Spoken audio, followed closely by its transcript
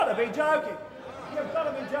got to be joking. You've got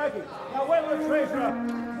to be joking. Now, whether the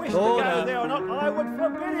Treasurer wished to go there or not, I would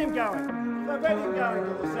forbid him going. Forbid him going to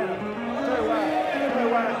the Senate to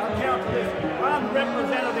account for this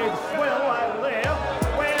unrepresentative swill over there,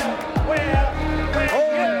 where the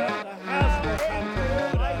House will come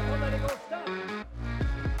to a political stunt.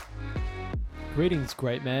 Greetings,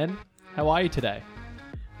 great man. How are you today?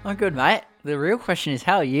 I'm good, mate. The real question is,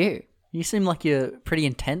 how are you? You seem like you're pretty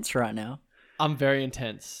intense right now. I'm very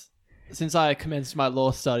intense. Since I commenced my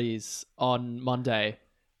law studies on Monday,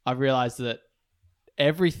 I've realized that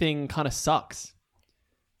everything kind of sucks.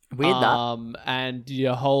 Weird that. And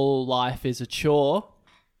your whole life is a chore,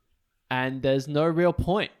 and there's no real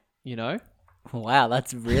point, you know? Wow,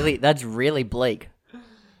 that's really bleak.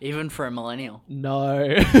 Even for a millennial.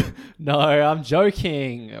 No, no, I'm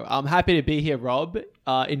joking. I'm happy to be here, Rob,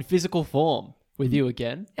 in physical form with you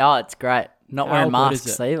again. Oh, it's great. Not How wearing good is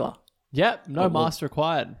masks it? either. Yep, no Oh, mask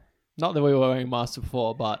required. Not that we were wearing masks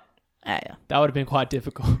before, but Yeah. that would have been quite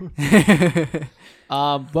difficult.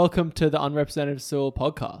 Welcome to the Unrepresentative Soul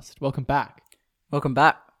podcast. Welcome back. Welcome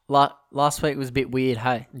back. Last week was a bit weird,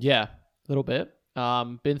 hey? Yeah, a little bit.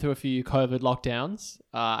 Been through a few COVID lockdowns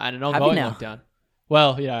and an Have you ongoing now? lockdown.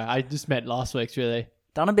 Well, you know, I just meant last week's really.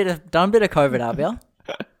 Done a bit of COVID, have you?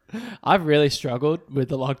 I've really struggled with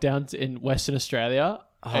the lockdowns in Western Australia.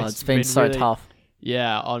 Oh, it's been so really, tough.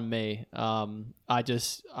 Yeah, on me. I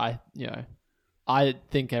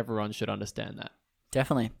think everyone should understand that.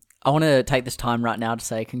 Definitely. I want to take this time right now to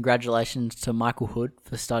say congratulations to Michael Hood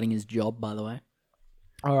for starting his job, by the way.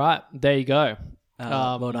 All right, there you go.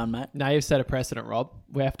 Well done, mate. Now you've set a precedent, Rob.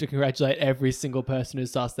 We have to congratulate every single person who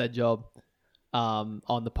starts their job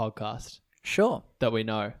on the podcast Sure. that we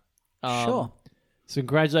know. Sure. So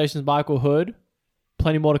congratulations, Michael Hood.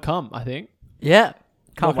 Plenty more to come, I think. Yeah.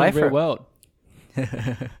 Can't Welcome wait to the for real it. world.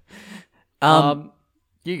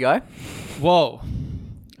 You go. Whoa.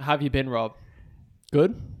 How have you been, Rob?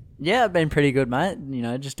 Good? Yeah, I've been pretty good, mate. You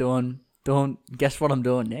know, just doing. Guess what I'm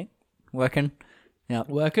doing, Nick? Working. Yeah.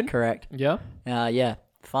 Working? Correct. Yeah? Yeah.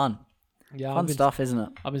 Fun. Yeah. Fun stuff, isn't it?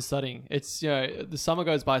 I've been studying. It's, you know, the summer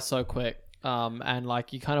goes by so quick. And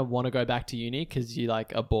like you kind of want to go back to uni because you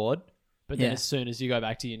like are bored. But then Yeah. as soon as you go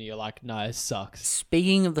back to uni, you're like, no, it sucks.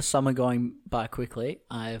 Speaking of the summer going by quickly,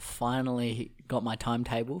 I've finally got my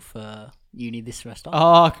timetable for uni this semester.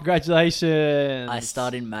 Oh, congratulations. I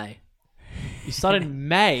start in May. You start in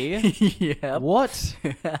May? Yeah. What?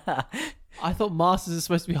 I thought masters is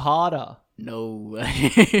supposed to be harder. No.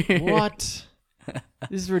 What?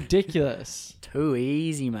 This is ridiculous. Too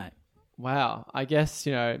easy, mate. Wow. I guess,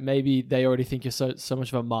 you know, maybe they already think you're so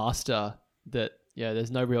much of a master that, yeah,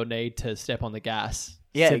 there's no real need to step on the gas.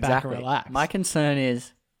 Yeah, Sit exactly. back and relax. My concern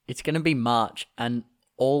is it's going to be March and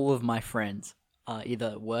all of my friends are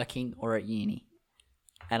either working or at uni.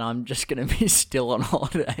 And I'm just going to be still on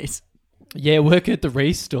holidays. Yeah, working at the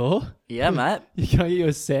Restore. Yeah, mate. You can I get you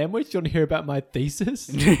a sandwich? Do you want to hear about my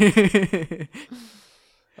thesis?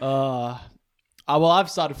 Well, I've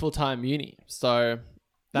started full-time uni, so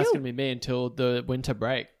that's going to be me until the winter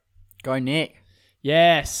break. Go, Nick.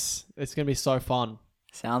 Yes, it's going to be so fun.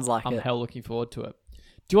 Sounds like I'm it. hell looking forward to it.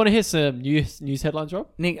 Do you want to hear some news headlines, Rob?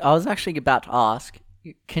 Nick, I was actually about to ask,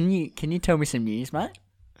 can you tell me some news, mate?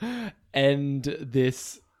 End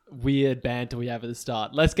this weird banter we have at the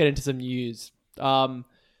start. Let's get into some news.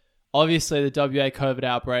 Obviously, the WA COVID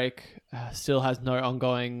outbreak still has no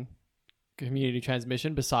ongoing community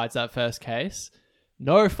transmission besides that first case.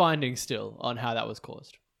 No findings still on how that was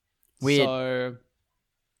caused. Weird. So,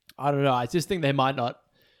 I don't know. I just think they might not.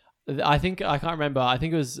 I can't remember. I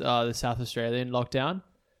think it was the South Australian lockdown.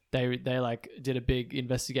 They like did a big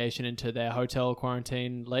investigation into their hotel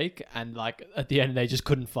quarantine leak, and like at the end they just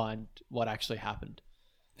couldn't find what actually happened.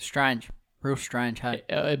 Strange. Real strange, hey?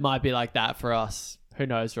 It might be like that for us. Who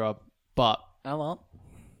knows, Rob? But Oh, well.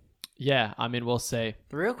 yeah, I mean, we'll see.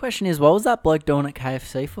 The real question is, what was that bloke doing at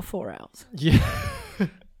KFC for 4 hours? Yeah.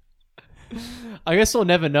 I guess we'll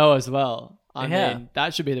never know as well. I Yeah. mean,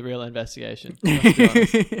 that should be the real investigation. Let's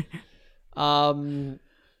be honest.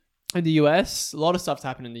 In the US, a lot of stuff's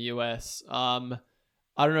happened in the US. I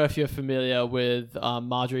don't know if you're familiar with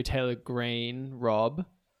Marjorie Taylor Greene, Rob.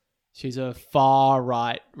 She's a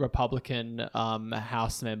far-right Republican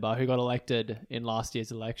House member who got elected in last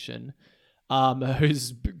year's election,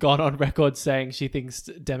 who's gone on record saying she thinks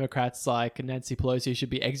Democrats like Nancy Pelosi should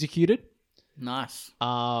be executed. Nice.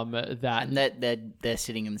 That And they're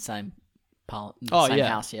sitting in the same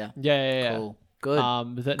house, yeah. Yeah. Cool. Good.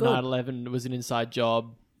 That Good. 9/11 was an inside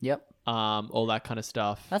job. Yep. All that kind of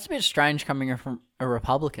stuff. That's a bit strange coming from a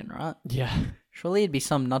Republican, right? Yeah. Surely it'd be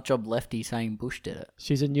some nutjob lefty saying Bush did it.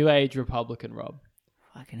 She's a new age Republican, Rob.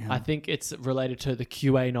 Fucking hell. I think it's related to the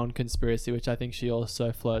QAnon conspiracy, which I think she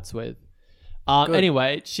also flirts with. Good.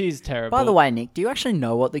 Anyway, she's terrible. By the way, Nick, do you actually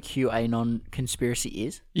know what the QAnon conspiracy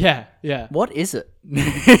is? yeah. What is it?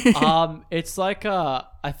 It's like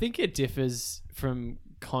I think it differs from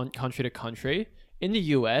country to country. In the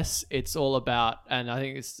US, it's all about, and I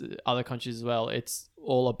think it's other countries as well, it's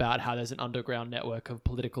all about how there's an underground network of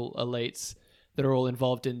political elites that are all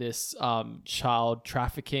involved in this child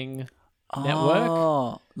trafficking network.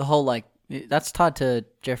 Oh, the whole that's tied to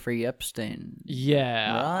Jeffrey Epstein.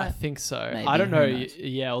 Yeah, Right? I think so. Maybe, I don't who know, knows?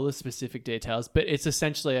 yeah, all the specific details, but it's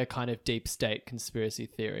essentially a kind of deep state conspiracy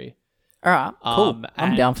theory. All right, cool. I'm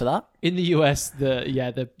and down for that. In the US,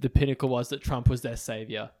 the pinnacle was that Trump was their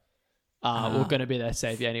savior. Or going to be their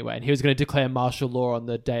savior anyway, and he was going to declare martial law on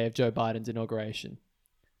the day of Joe Biden's inauguration.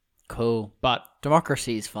 Cool. But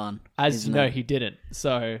Democracy is fun. as isn't you know, it? he didn't.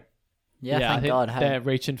 So Yeah, I thank think God. Hey. they're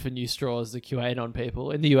reaching for new straws, the QAnon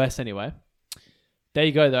people in the US anyway. There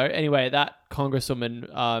you go, though. Anyway, that Congresswoman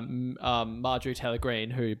Marjorie Taylor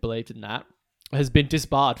Greene, who believed in that, has been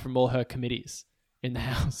disbarred from all her committees in the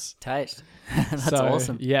House. Taste. That's So,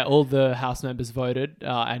 awesome. Yeah, all the House members voted,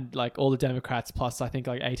 and like all the Democrats plus I think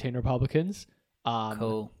like 18 Republicans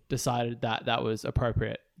Cool. decided that was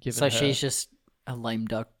appropriate. Given So her. she's just a lame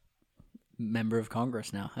duck member of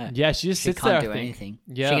Congress now. Hey. Yeah, she just She sits there. can't I do think. anything.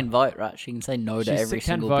 Yeah. She can vote, right? She can say no to She every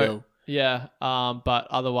can single vote. bill. Yeah, but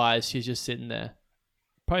otherwise she's just sitting there.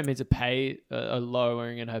 Probably means a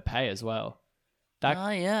lowering in her pay as well. That Oh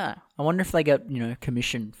yeah. I wonder if they get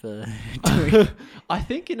commission for doing. I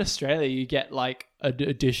think in Australia you get like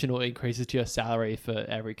additional increases to your salary for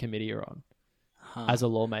every committee you're on as a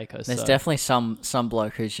lawmaker. There's so definitely some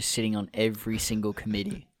bloke who's just sitting on every single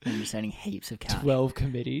committee and just earning heaps of cash. 12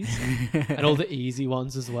 committees and all the easy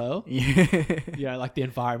ones as well. Yeah. Like the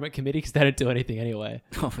environment committee because they don't do anything anyway.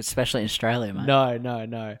 Especially in Australia, mate.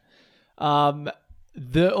 No.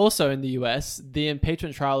 Also in the US, the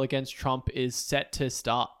impeachment trial against Trump is set to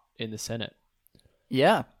start in the Senate.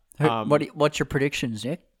 Yeah. What's your predictions,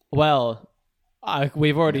 Nick? Well,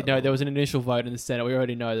 we've already know there was an initial vote in the Senate. We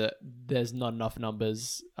already know that there's not enough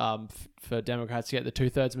numbers for Democrats to get the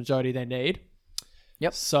 2/3 majority they need.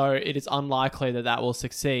 Yep. So it is unlikely that will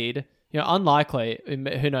succeed. Unlikely.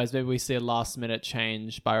 Who knows? Maybe we see a last-minute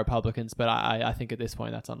change by Republicans, but I think at this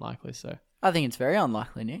point that's unlikely. So I think it's very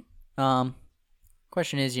unlikely, Nick.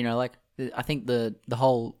 Question is, I think the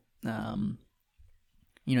whole,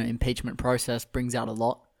 impeachment process brings out a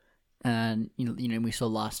lot. And, we saw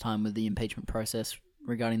last time with the impeachment process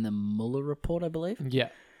regarding the Mueller report, I believe. yeah.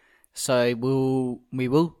 So we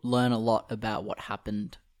will learn a lot about what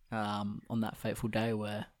happened on that fateful day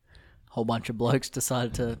where a whole bunch of blokes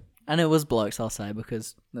decided to, and it was blokes, I'll say,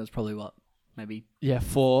 because there was probably maybe Yeah,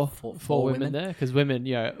 four four women women there because women,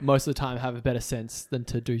 most of the time have a better sense than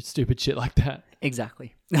to do stupid shit like that.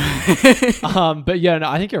 exactly. But yeah, no,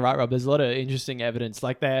 I think you're right, Rob. There's a lot of interesting evidence.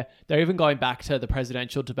 Like they're even going back to the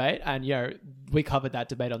presidential debate, and we covered that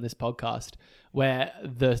debate on this podcast where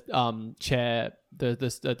the chair,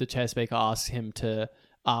 the chair speaker asked him to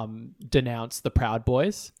denounce the Proud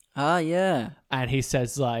Boys. Ah, yeah. And he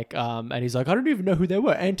says and he's like, I don't even know who they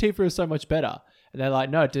were. Antifa is so much better. And they're like,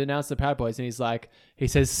 no, denounce the Proud Boys. And he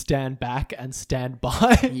says, stand back and stand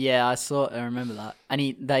by. Yeah, I remember that. And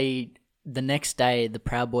the next day, the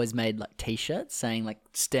Proud Boys made T-shirts saying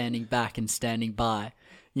standing back and standing by,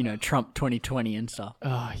 Trump 2020 and stuff.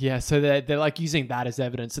 Oh, yeah. So they're using that as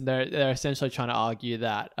evidence, and they're essentially trying to argue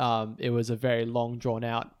that it was a very long drawn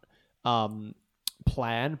out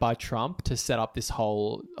plan by Trump to set up this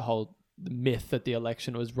whole myth that the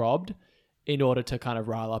election was robbed in order to kind of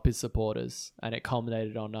rile up his supporters, and it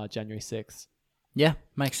culminated on January 6th. Yeah,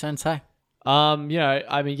 makes sense, hey?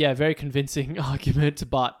 Very convincing argument,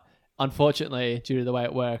 but unfortunately, due to the way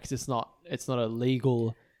it works, it's not a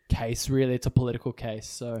legal case, really. It's a political case,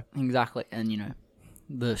 so... Exactly, and,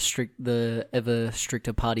 the ever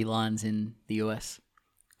stricter party lines in the US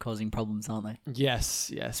causing problems, aren't they?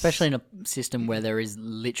 Yes. Especially in a system where there is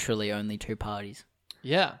literally only two parties.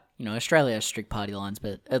 Yeah. Australia has strict party lines,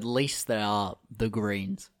 but at least there are the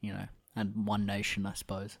Greens, and One Nation, I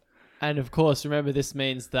suppose. And of course, remember, this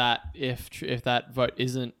means that if that vote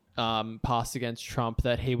isn't passed against Trump,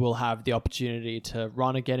 that he will have the opportunity to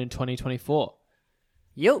run again in 2024.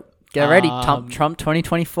 Yo, get ready, Trump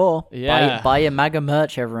 2024. Yeah. Buy your MAGA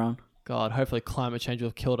merch, everyone. God, hopefully climate change will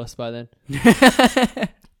have killed us by then.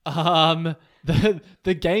 The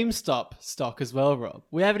GameStop stock as well, Rob.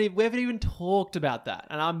 We haven't even talked about that,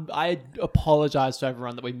 and I apologize to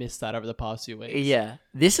everyone that we missed that over the past few weeks. Yeah,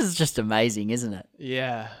 this is just amazing, isn't it?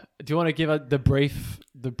 Yeah. Do you want to give the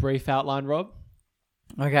brief outline, Rob?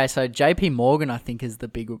 Okay, so JP Morgan, I think, is the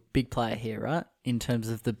big player here, right? In terms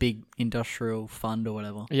of the big industrial fund or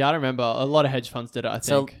whatever. Yeah, I remember a lot of hedge funds did it. I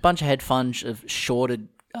So think. a bunch of hedge funds have shorted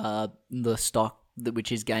the stock,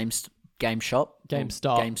 which is GameStop.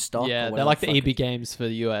 GameStop. or Yeah, they're whatever like the the fuck. EB Games for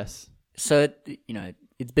the US. So,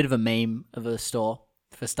 it's a bit of a meme of a store,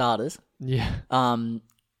 for starters. Yeah.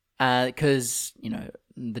 Because,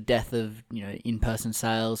 the death of, in-person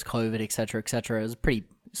sales, COVID, etc., is a pretty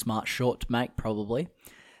smart short to make, probably.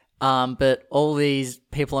 But all these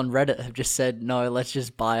people on Reddit have just said, no, let's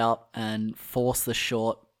just buy up and force the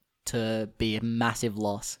short to be a massive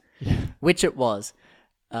loss, which it was,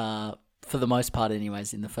 for the most part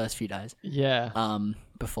anyways, in the first few days, Yeah.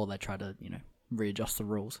 before they try to, readjust the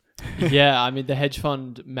rules. Yeah, I mean the hedge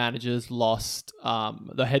fund managers lost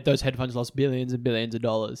those hedge funds lost billions and billions of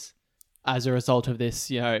dollars as a result of this,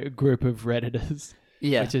 group of Redditors.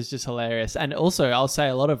 Yeah. Which is just hilarious. And also I'll say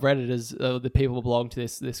a lot of Redditors, the people who belong to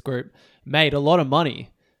this group, made a lot of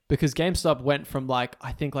money because GameStop went from I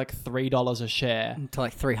think $3 a share. To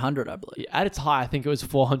like 300, I believe. At its high, I think it was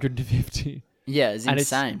 450. Yeah, it's And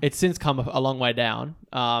insane. it's since come a long way down.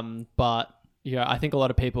 But I think a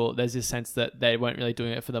lot of people, there's this sense that they weren't really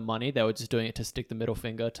doing it for the money. They were just doing it to stick the middle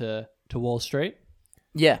finger to Wall Street.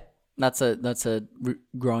 Yeah, that's a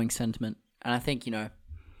growing sentiment. And I think,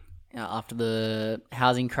 after the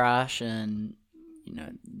housing crash and,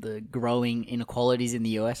 the growing inequalities in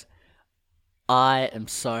the US, I am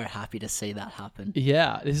so happy to see that happen.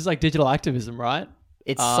 Yeah, this is like digital activism, right?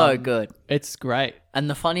 It's so good. It's great. And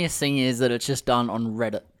the funniest thing is that it's just done on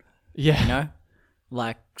Reddit, Yeah.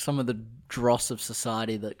 Like some of the dross of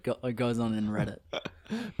society that goes on in Reddit.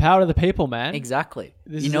 Power to the people, man. Exactly.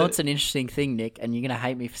 This You is know, a- it's an interesting thing, Nick, and you're going to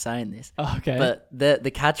hate me for saying this. Okay. But the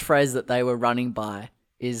catchphrase that they were running by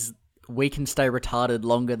is, we can stay retarded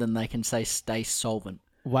longer than they can say stay solvent.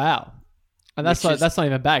 Wow. And that's Which is- that's not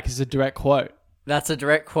even bad because it's a direct quote. That's a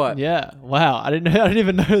direct quote. Yeah. Wow. I didn't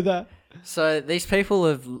even know that. So these people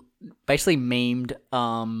have basically memed,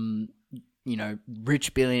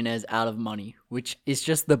 rich billionaires out of money, which is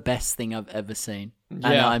just the best thing I've ever seen. And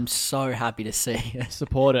Yeah. I'm so happy to see it.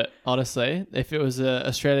 Support it, honestly. If it was a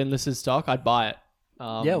Australian listed stock, I'd buy it.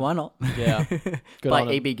 Yeah, why not? Yeah. Good By on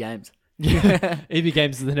 'em. EB Games. Yeah. EB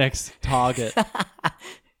Games is the next target.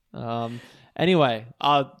 Anyway,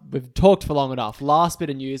 we've talked for long enough. Last bit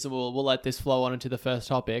of news, and we'll let this flow on into the first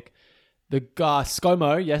topic. The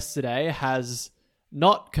ScoMo yesterday has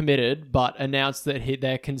not committed, but announced that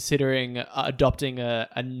they're considering adopting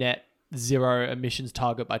a net zero emissions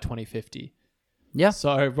target by 2050. Yeah.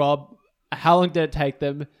 So, Rob, how long did it take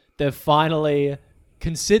them? They've finally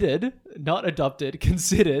considered, not adopted,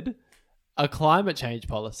 considered a climate change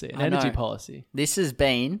policy, an I energy know. policy. This has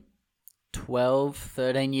been 12,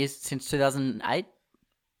 13 years since 2008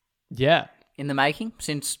 Yeah. in the making,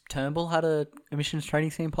 since Turnbull had a emissions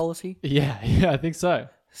trading scheme policy. Yeah, I think so.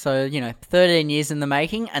 So, 13 years in the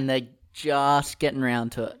making, and they're just getting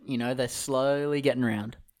around to it. They're slowly getting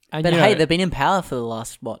around. And But you hey, know- they've been in power for the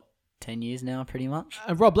last, 10 years now, pretty much?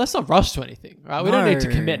 And Rob, let's not rush to anything, right? We don't need to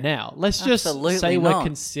No. commit now. Let's just Absolutely say we're not.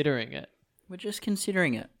 considering it. We're just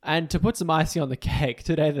considering it. And to put some icing on the cake,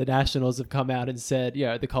 today the Nationals have come out and said,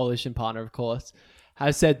 the coalition partner, of course,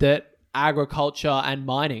 has said that agriculture and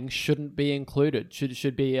mining shouldn't be included.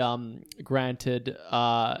 Should be granted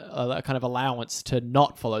a kind of allowance to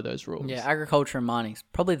not follow those rules. Yeah, agriculture and mining is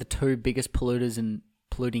probably the two biggest polluters in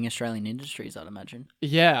polluting Australian industries, I'd imagine.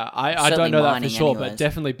 Yeah, I don't Certainly know that for mining sure, but anyways.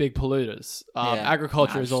 definitely big polluters. Yeah.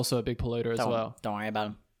 Agriculture Nah, is also a big polluter as well. Don't worry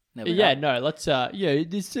about them. Yeah, no, let's,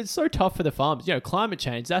 it's so tough for the farmers. Climate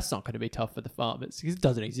change, that's not going to be tough for the farmers because it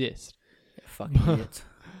doesn't exist. Fucking idiots.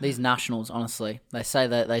 These nationals, honestly, they say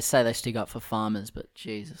they stick up for farmers, but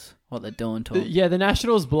Jesus, what they're doing to them. Yeah, the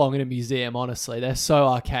Nationals belong in a museum, honestly. They're so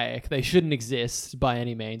archaic. They shouldn't exist by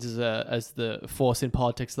any means as the force in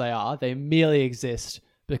politics they are. They merely exist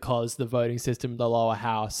because the voting system in the lower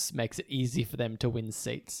house makes it easy for them to win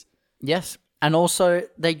seats. Yes, and also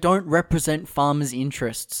they don't represent farmers'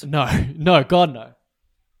 interests No, God, no.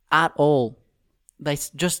 at all. They're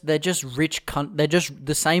just rich. They're just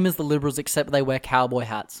the same as the Liberals, except they wear cowboy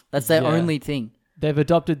hats. That's their Yeah. only thing. They've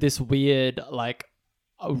adopted this weird,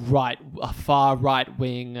 a far right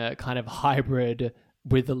wing kind of hybrid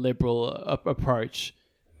with the liberal approach,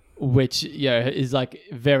 which is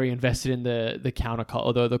very invested in the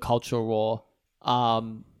the cultural war,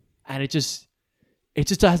 and it just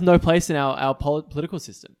has no place in our political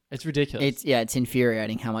system. It's ridiculous. It's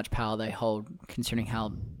infuriating how much power they hold, considering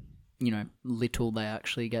how little they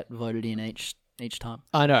actually get voted in each time.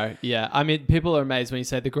 I know, yeah. I mean, people are amazed when you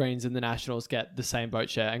say the Greens and the Nationals get the same vote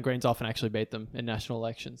share, and Greens often actually beat them in national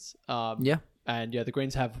elections. Yeah. And the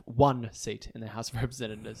Greens have 1 seat in the House of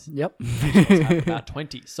Representatives. Yep. Have about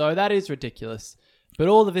 20. So that is ridiculous. But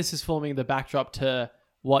all of this is forming the backdrop to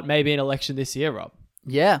what may be an election this year, Rob.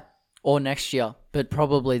 Yeah. Or next year, but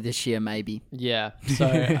probably this year, maybe. Yeah. So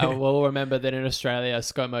we'll remember that in Australia,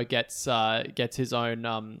 ScoMo gets his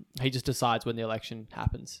own. He just decides when the election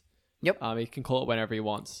happens. Yep. He can call it whenever he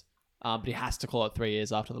wants, but he has to call it 3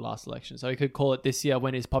 years after the last election. So he could call it this year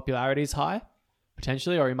when his popularity is high,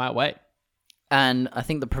 potentially, or he might wait. And I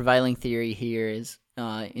think the prevailing theory here is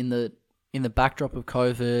in the backdrop of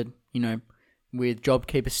COVID, with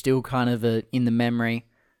JobKeeper still kind of in the memory,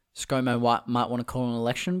 ScoMo might want to call an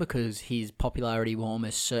election because his popularity will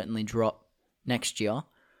almost certainly drop next year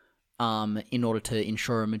in order to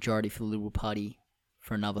ensure a majority for the Liberal Party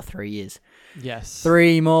for another 3 years. Yes.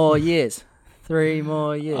 3 more years. 3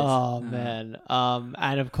 more years. Oh, man.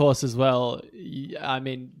 And of course, as well, I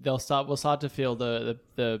mean, we'll start to feel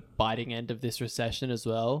the biting end of this recession as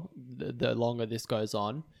well, the longer this goes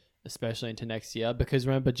on, especially into next year, because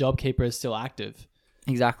remember, JobKeeper is still active.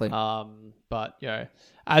 Exactly. But,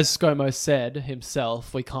 as ScoMo said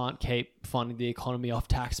himself, we can't keep funding the economy off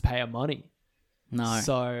taxpayer money. No.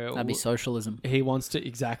 So That'd be socialism. he wants to,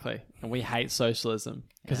 exactly. And we hate socialism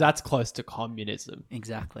because that's close to communism.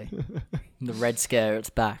 Exactly. The Red Scare, it's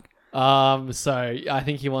back. So I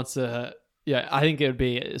think he wants to, I think it would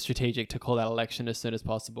be strategic to call that election as soon as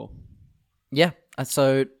possible. Yeah.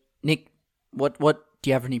 So, Nick, what do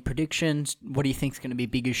you have any predictions? What do you think is going to be a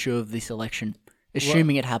big issue of this election?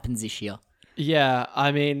 Assuming it happens this year. Yeah,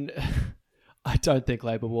 I mean, I don't think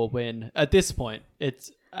Labor will win. At this point,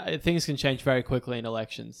 things can change very quickly in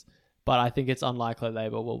elections, but I think it's unlikely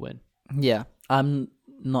Labor will win. Yeah, I'm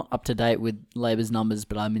not up to date with Labor's numbers,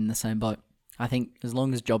 but I'm in the same boat. I think as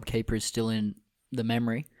long as JobKeeper is still in the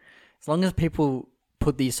memory, as long as people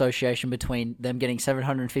put the association between them getting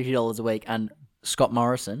 $750 a week and Scott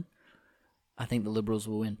Morrison, I think the Liberals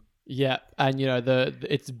will win. Yeah, and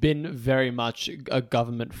it's been very much a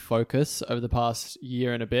government focus over the past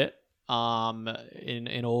year and a bit,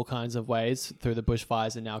 in all kinds of ways through the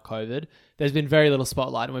bushfires and now COVID. There's been very little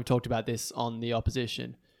spotlight, and we've talked about this on the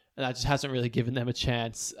opposition, and that just hasn't really given them a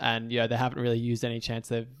chance. And they haven't really used any chance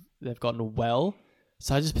they've gotten well.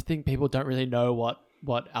 So I just think people don't really know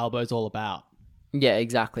what Albo's all about. Yeah,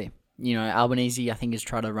 exactly. Albanese I think has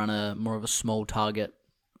tried to run a more of a small target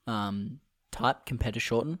type compared to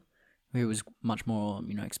Shorten, who was much more,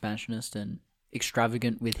 expansionist and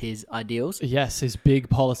extravagant with his ideals. Yes, his big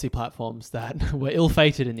policy platforms that were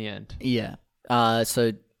ill-fated in the end. Yeah.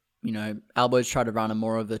 So, Albo's tried to run a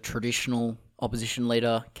more of a traditional opposition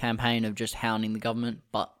leader campaign of just hounding the government,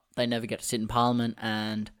 but they never get to sit in Parliament,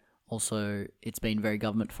 and also it's been very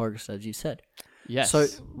government-focused, as you said. Yes.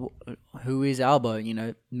 So, who is Albo?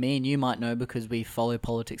 Me and you might know because we follow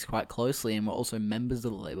politics quite closely and we're also members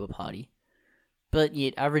of the Labour Party. But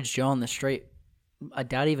yet, average Joe on the street, I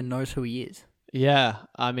doubt even knows who he is. Yeah,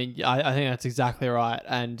 I mean, I think that's exactly right.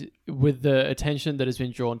 And with the attention that has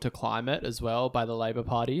been drawn to climate as well by the Labour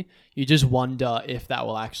Party, you just wonder if that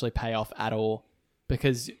will actually pay off at all.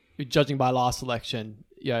 Because judging by last election,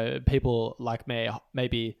 people like me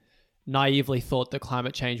maybe naively thought that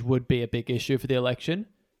climate change would be a big issue for the election,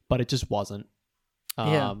 but it just wasn't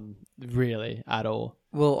really at all.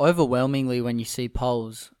 Well, overwhelmingly, when you see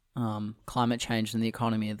polls, climate change and the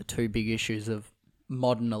economy are the two big issues of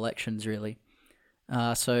modern elections, really.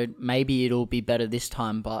 So maybe it'll be better this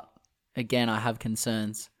time, but again, I have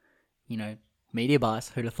concerns. Media bias,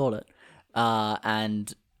 who'd have thought it?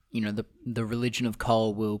 And the religion of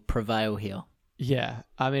coal will prevail here. Yeah,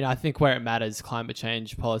 I mean, I think where it matters, climate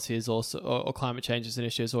change policy is also, or climate change as an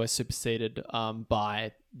issue is always superseded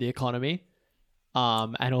by the economy.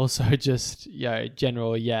 And also just,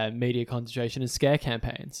 general, media concentration and scare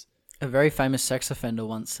campaigns. A very famous sex offender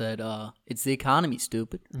once said, it's the economy,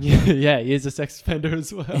 stupid. Yeah, he is a sex offender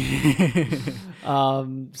as well.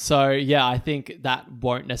 I think that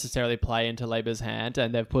won't necessarily play into Labor's hand,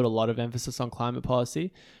 and they've put a lot of emphasis on climate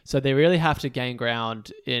policy. So they really have to gain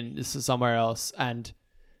ground in somewhere else. And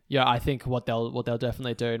I think what they'll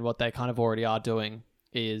definitely do, and what they kind of already are doing,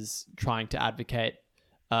 is trying to advocate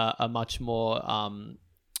a much more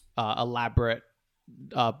elaborate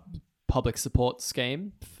public support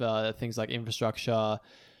scheme for things like infrastructure,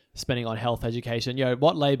 spending on health, education.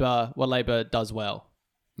 What Labor does well.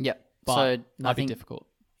 Yep. But so might be difficult.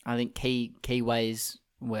 I think key ways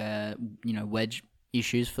where wedge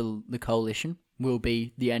issues for the coalition will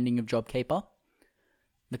be the ending of JobKeeper,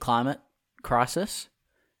 the climate crisis,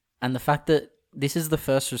 and the fact that this is the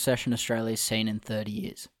first recession Australia's seen in 30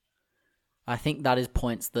 years. I think that is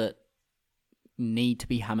points that need to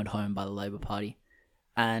be hammered home by the Labor Party.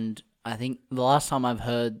 And I think the last time I've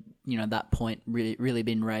heard, that point really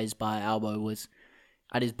been raised by Albo was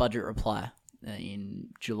at his budget reply in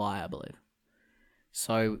July, I believe.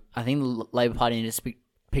 So I think the Labor Party needs to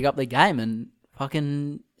pick up the game and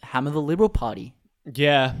fucking hammer the Liberal Party.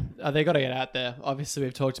 Yeah, they got to get out there. Obviously,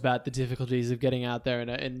 we've talked about the difficulties of getting out there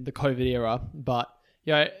in the COVID era, but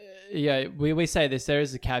we say this. There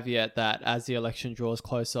is a caveat that as the election draws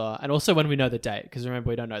closer, and also when we know the date, because remember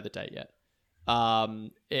we don't know the date yet.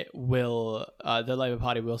 The Labor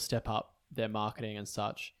Party will step up their marketing and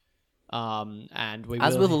such, and will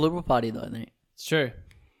the Liberal Party though. It's true.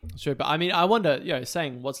 But I mean, I wonder,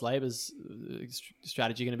 saying what's Labor's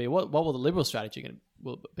strategy going to be? What will the Liberal strategy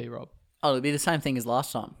will be, Rob? Oh, it'll be the same thing as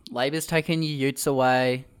last time. Labor's taking your utes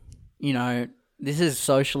away. This is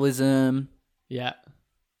socialism. Yeah.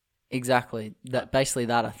 Exactly. Basically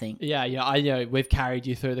that, I think. Yeah. I know we've carried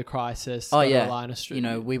you through the crisis. Oh, yeah.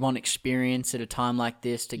 We want experience at a time like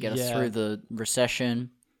this to get us through the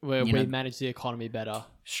recession. Where we manage the economy better.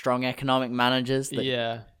 Strong economic managers.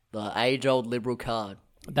 The age-old Liberal card.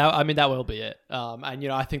 That will be it.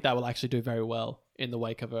 And I think that will actually do very well in the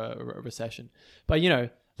wake of a recession. But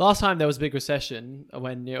last time there was a big recession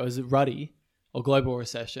when it was Ruddy or global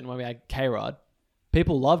recession when we had K-Rod.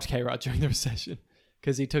 People loved K-Rod during the recession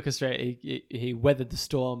because he took us straight. He weathered the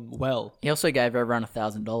storm well. He also gave everyone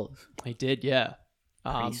 $1,000. He did, yeah.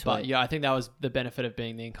 But I think that was the benefit of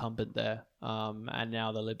being the incumbent there. And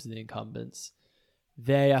now the Libs are the incumbents.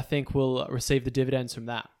 They, I think, will receive the dividends from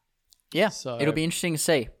that. Yeah, so it'll be interesting to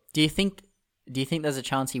see. Do you think there's a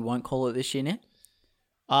chance he won't call it this year, Nick?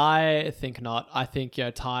 I think not. I think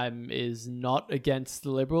time is not against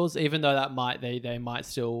the Liberals, even though they might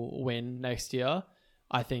still win next year.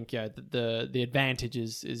 I think the advantage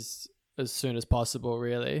is as soon as possible,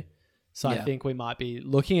 really. So I think we might be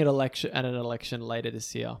looking at an election later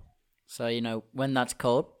this year. So when that's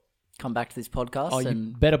called, come back to this podcast.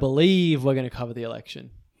 You better believe we're going to cover the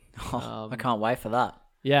election. I can't wait for that.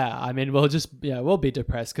 Yeah, I mean we'll be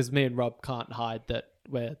depressed because me and Rob can't hide that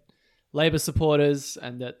we're Labor supporters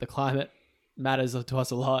and that the climate matters to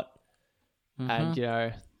us a lot. Mm-hmm.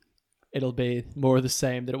 And, it'll be more of the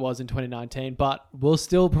same that it was in 2019, but we'll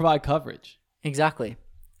still provide coverage. Exactly.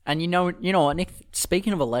 And you know what, Nick,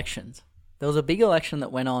 speaking of elections, there was a big election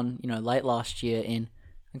that went on, late last year in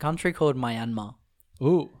a country called Myanmar.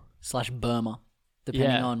 Ooh. / Burma,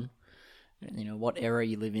 depending on, what era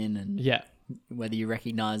you live in and whether you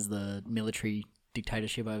recognize the military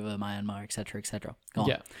dictatorship over Myanmar, etc., etc. Go on.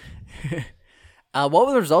 Yeah. What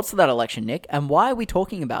were the results of that election, Nick? And why are we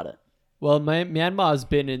talking about it? Well, Myanmar has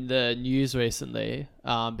been in the news recently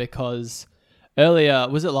because earlier,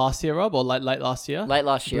 was it last year, Rob, or late last year? Late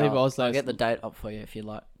last year. I'll get the date up for you if you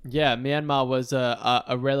like. Yeah, Myanmar was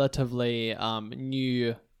a relatively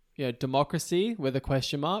new democracy with a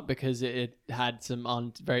question mark because it had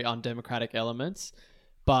some very undemocratic elements.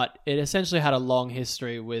 But it essentially had a long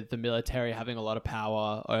history with the military having a lot of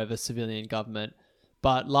power over civilian government.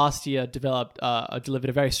 But last year delivered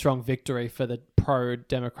a very strong victory for the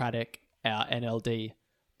pro-democratic NLD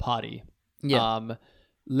party. Yeah.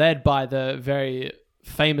 Led by the very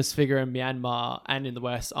famous figure in Myanmar and in the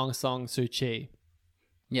West, Aung San Suu Kyi.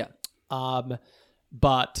 Yeah.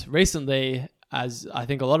 But recently, as I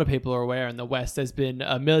think a lot of people are aware in the West, there's been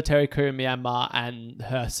a military coup in Myanmar and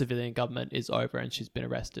her civilian government is over and she's been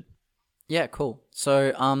arrested. Yeah, cool.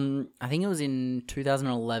 So I think it was in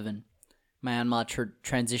 2011, Myanmar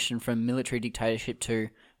transitioned from military dictatorship to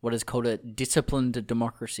what is called a disciplined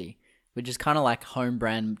democracy, which is kind of like home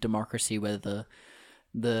brand democracy where the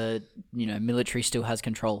military still has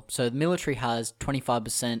control. So the military has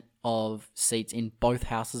 25% of seats in both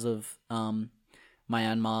houses of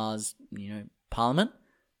Myanmar's parliament,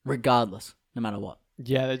 regardless, no matter what.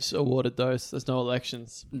 Yeah, they just awarded those. There's no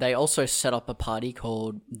elections. They also set up a party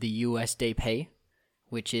called the USDP,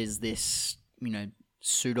 which is this,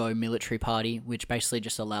 pseudo-military party, which basically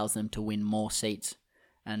just allows them to win more seats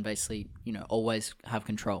and basically, always have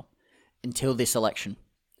control until this election.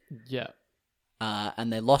 Yeah.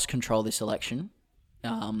 And they lost control this election.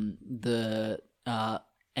 The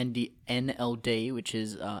NLD, which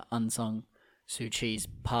is Aung San Suu Kyi's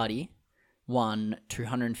party, won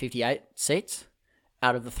 258 seats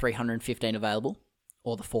out of the 315 available,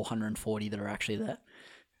 or the 440 that are actually there,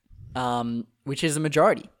 which is a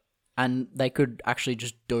majority. And they could actually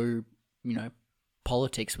just do,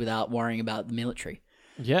 politics without worrying about the military.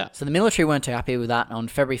 Yeah. So the military weren't too happy with that. On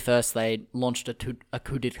February 1st, they launched a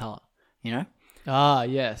coup d'etat, Ah,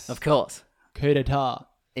 yes. Of course. Coup d'etat.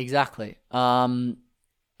 Exactly.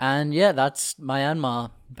 And yeah, that's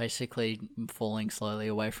Myanmar basically falling slowly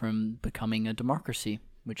away from becoming a democracy,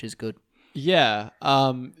 which is good. Yeah,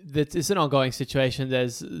 it's an ongoing situation.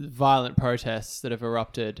 There's violent protests that have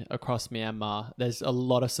erupted across Myanmar. There's a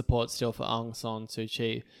lot of support still for Aung San Suu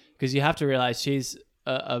Kyi because you have to realize she's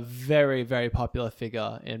a very, very popular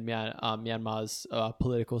figure in Myanmar's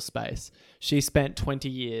political space. She spent 20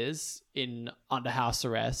 years under house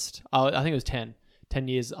arrest. I think it was 10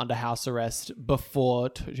 years under house arrest before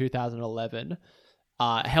 2011,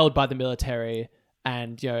 held by the military.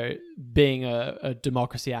 And, being a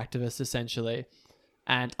democracy activist, essentially.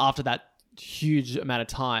 And after that huge amount of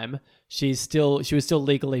time, she was still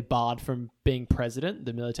legally barred from being president.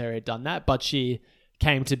 The military had done that. But she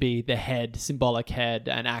came to be the symbolic head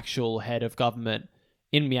and actual head of government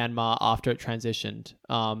in Myanmar after it transitioned.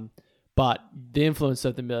 But the influence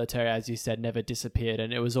of the military, as you said, never disappeared.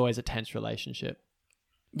 And it was always a tense relationship.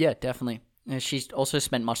 Yeah, definitely. She's also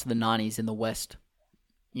spent much of the 90s in the West.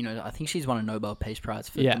 I think she's won a Nobel Peace Prize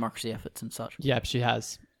for democracy efforts and such. Yeah, she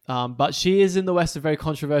has. But she is in the West a very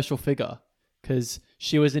controversial figure because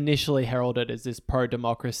she was initially heralded as this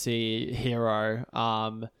pro-democracy hero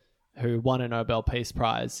who won a Nobel Peace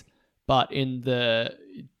Prize. But in the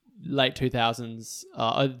late 2000s,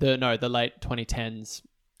 the late 2010s,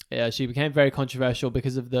 she became very controversial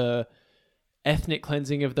because of the ethnic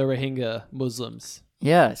cleansing of the Rohingya Muslims.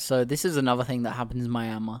 Yeah, so this is another thing that happens in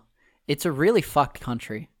Myanmar. It's a really fucked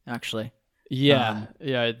country, actually. Yeah,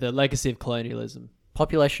 the legacy of colonialism.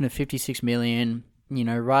 Population of 56 million,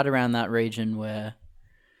 right around that region where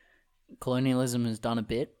colonialism has done a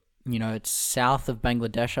bit. It's south of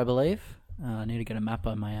Bangladesh, I believe. I need to get a map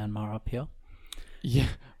of Myanmar up here. Yeah.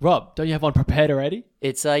 Rob, don't you have one prepared already?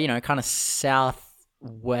 It's, kind of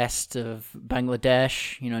southwest of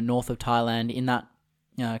Bangladesh, north of Thailand, in that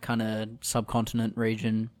kind of subcontinent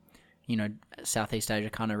region. Southeast Asia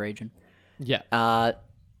kind of region. Yeah.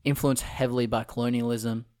 Influenced heavily by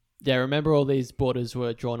colonialism. Yeah, remember all these borders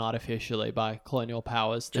were drawn artificially by colonial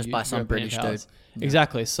powers. Just by some European British powers. dude.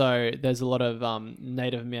 Exactly. So there's a lot of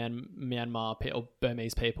native Myanmar or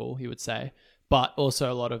Burmese people, you would say, but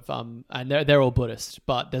also a lot of, and they're all Buddhist,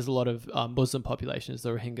 but there's a lot of Muslim populations, the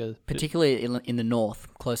Rohingya. Particularly in the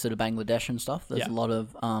north, closer to Bangladesh and stuff, there's a lot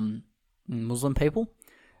of Muslim people.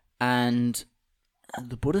 And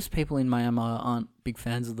the Buddhist people in Myanmar aren't big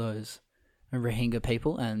fans of those Rohingya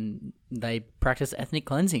people, and they practice ethnic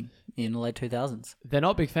cleansing in the late 2000s. They're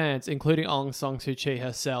not big fans, including Aung San Suu Kyi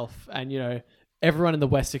herself. And, everyone in the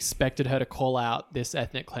West expected her to call out this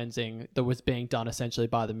ethnic cleansing that was being done essentially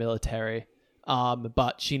by the military.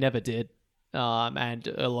 But she never did. And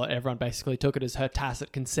everyone basically took it as her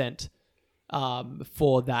tacit consent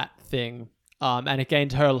for that thing. And it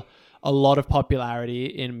gained her a lot of popularity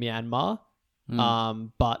in Myanmar.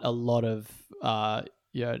 But a lot of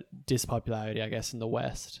dispopularity, I guess, in the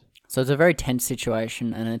West. So it's a very tense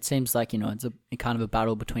situation, and it seems like it's a kind of a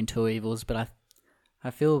battle between two evils. But I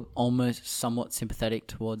feel almost somewhat sympathetic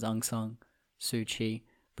towards Aung San Suu Kyi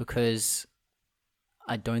because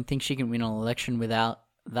I don't think she can win an election without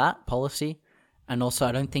that policy, and also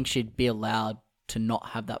I don't think she'd be allowed to not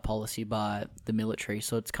have that policy by the military.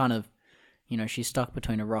 So it's kind of she's stuck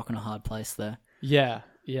between a rock and a hard place there. Yeah.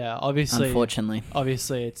 Yeah, unfortunately,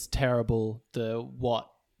 it's terrible what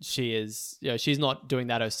she is. She's not doing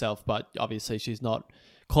that herself, but obviously she's not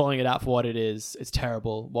calling it out for what it is. It's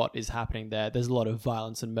terrible what is happening there. There's a lot of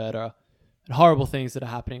violence and murder and horrible things that are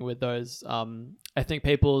happening with those ethnic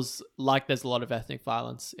peoples. Like there's a lot of ethnic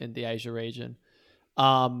violence in the Asia region.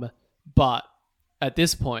 But at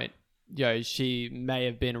this point, she may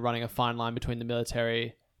have been running a fine line between the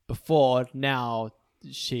military before. Now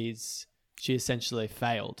she essentially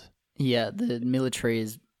failed. Yeah, the military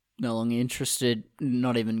is no longer interested,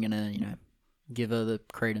 not even going to, give her the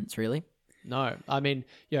credence, really. No. I mean,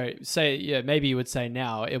 maybe you would say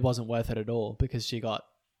now it wasn't worth it at all because she got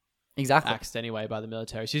axed anyway by the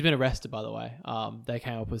military. She's been arrested, by the way. They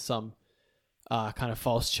came up with some kind of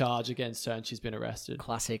false charge against her and she's been arrested.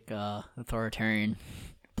 Classic authoritarian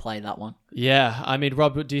play, that one. Yeah. I mean,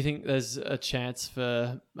 Rob, do you think there's a chance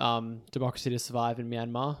for democracy to survive in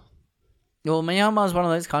Myanmar? Well, Myanmar is one of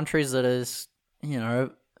those countries that is, over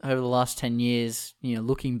the last 10 years,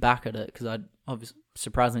 looking back at it, because I obviously,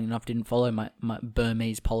 surprisingly enough, didn't follow my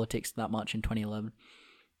Burmese politics that much in 2011.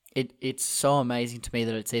 It's so amazing to me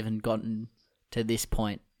that it's even gotten to this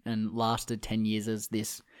point and lasted 10 years as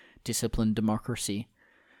this disciplined democracy.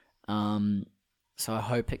 So I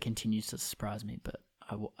hope it continues to surprise me, but I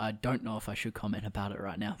I don't know if I should comment about it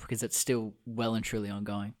right now because it's still well and truly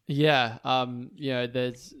ongoing. Yeah,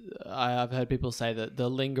 I've heard people say that the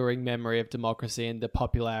lingering memory of democracy and the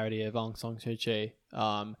popularity of Aung San Suu Kyi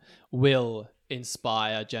will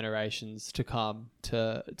inspire generations to come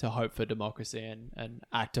to hope for democracy and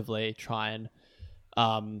actively try and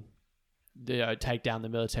take down the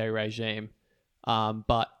military regime.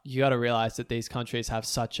 But you got to realize that these countries have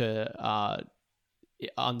such a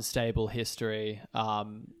unstable history,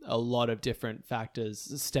 a lot of different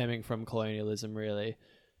factors stemming from colonialism really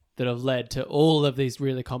that have led to all of these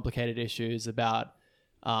really complicated issues about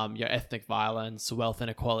ethnic violence, wealth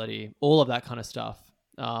inequality, all of that kind of stuff,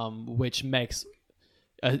 which makes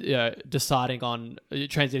deciding on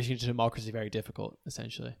transitioning to democracy very difficult,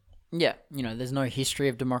 essentially. Yeah, there's no history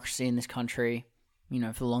of democracy in this country.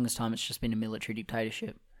 For the longest time it's just been a military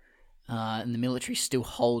dictatorship. And the military still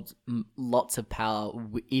holds lots of power,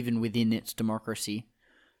 even within its democracy,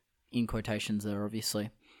 in quotations there, obviously.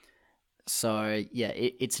 So, yeah,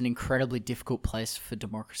 it's an incredibly difficult place for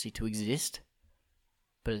democracy to exist,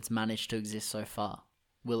 but it's managed to exist so far.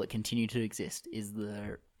 Will it continue to exist is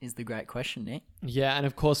the great question, Nick. Yeah, and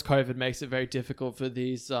of course COVID makes it very difficult for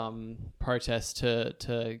these protests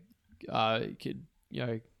to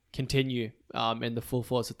continue in the full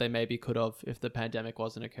force that they maybe could have if the pandemic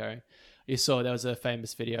wasn't occurring. You saw there was a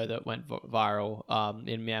famous video that went viral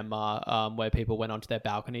in Myanmar where people went onto their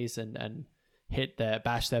balconies and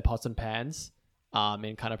bashed their pots and pans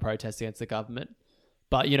in kind of protest against the government.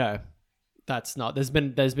 But that's not. There's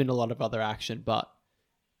been a lot of other action, but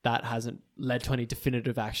that hasn't led to any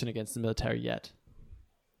definitive action against the military yet.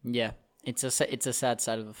 Yeah, it's a sad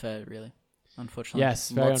state of affair, really. Unfortunately, yes,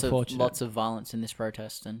 very unfortunate. Lots of violence in this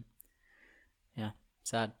protest, and yeah,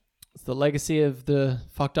 sad. It's the legacy of the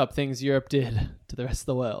fucked up things Europe did to the rest of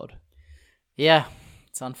the world. Yeah,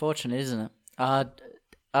 it's unfortunate, isn't it? I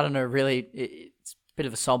don't know, really, it's a bit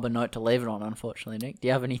of a somber note to leave it on, unfortunately, Nick. Do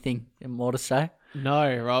you have anything more to say?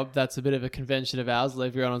 No, Rob, that's a bit of a convention of ours,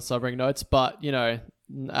 leave you on sobering notes, but,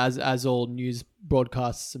 as all news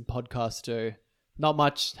broadcasts and podcasts do, not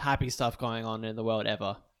much happy stuff going on in the world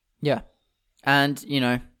ever. Yeah. And,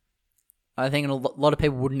 I think a lot of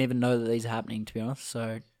people wouldn't even know that these are happening, to be honest.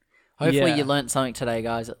 So hopefully you learnt something today,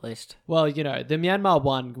 guys, at least. Well, the Myanmar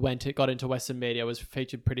one got into Western media, was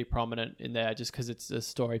featured pretty prominent in there just because it's a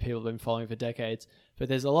story people have been following for decades. But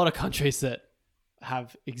there's a lot of countries that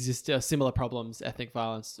have similar problems, ethnic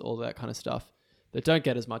violence, all that kind of stuff, that don't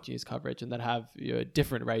get as much news coverage and that have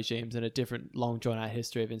different regimes and a different long drawn-out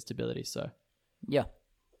history of instability. So, yeah.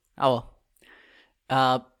 Oh,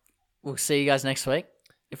 well. We'll see you guys next week.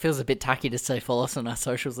 It feels a bit tacky to say follow us on our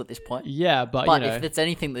socials at this point. Yeah, but if it's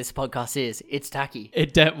anything this podcast is, it's tacky.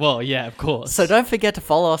 Yeah, of course. So don't forget to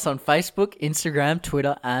follow us on Facebook, Instagram,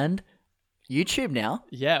 Twitter, and YouTube now.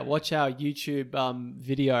 Yeah, watch our YouTube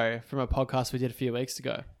video from a podcast we did a few weeks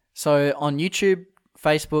ago. So on YouTube,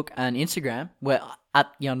 Facebook, and Instagram, we're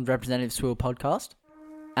at Young Representative Swill Podcast.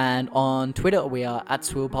 And on Twitter, we are at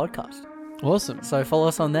Swill Podcast. Awesome. So follow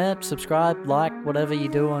us on there, subscribe, like, whatever you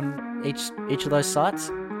do on each of those sites.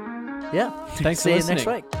 Yeah. Thanks See for you listening. next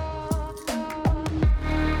week.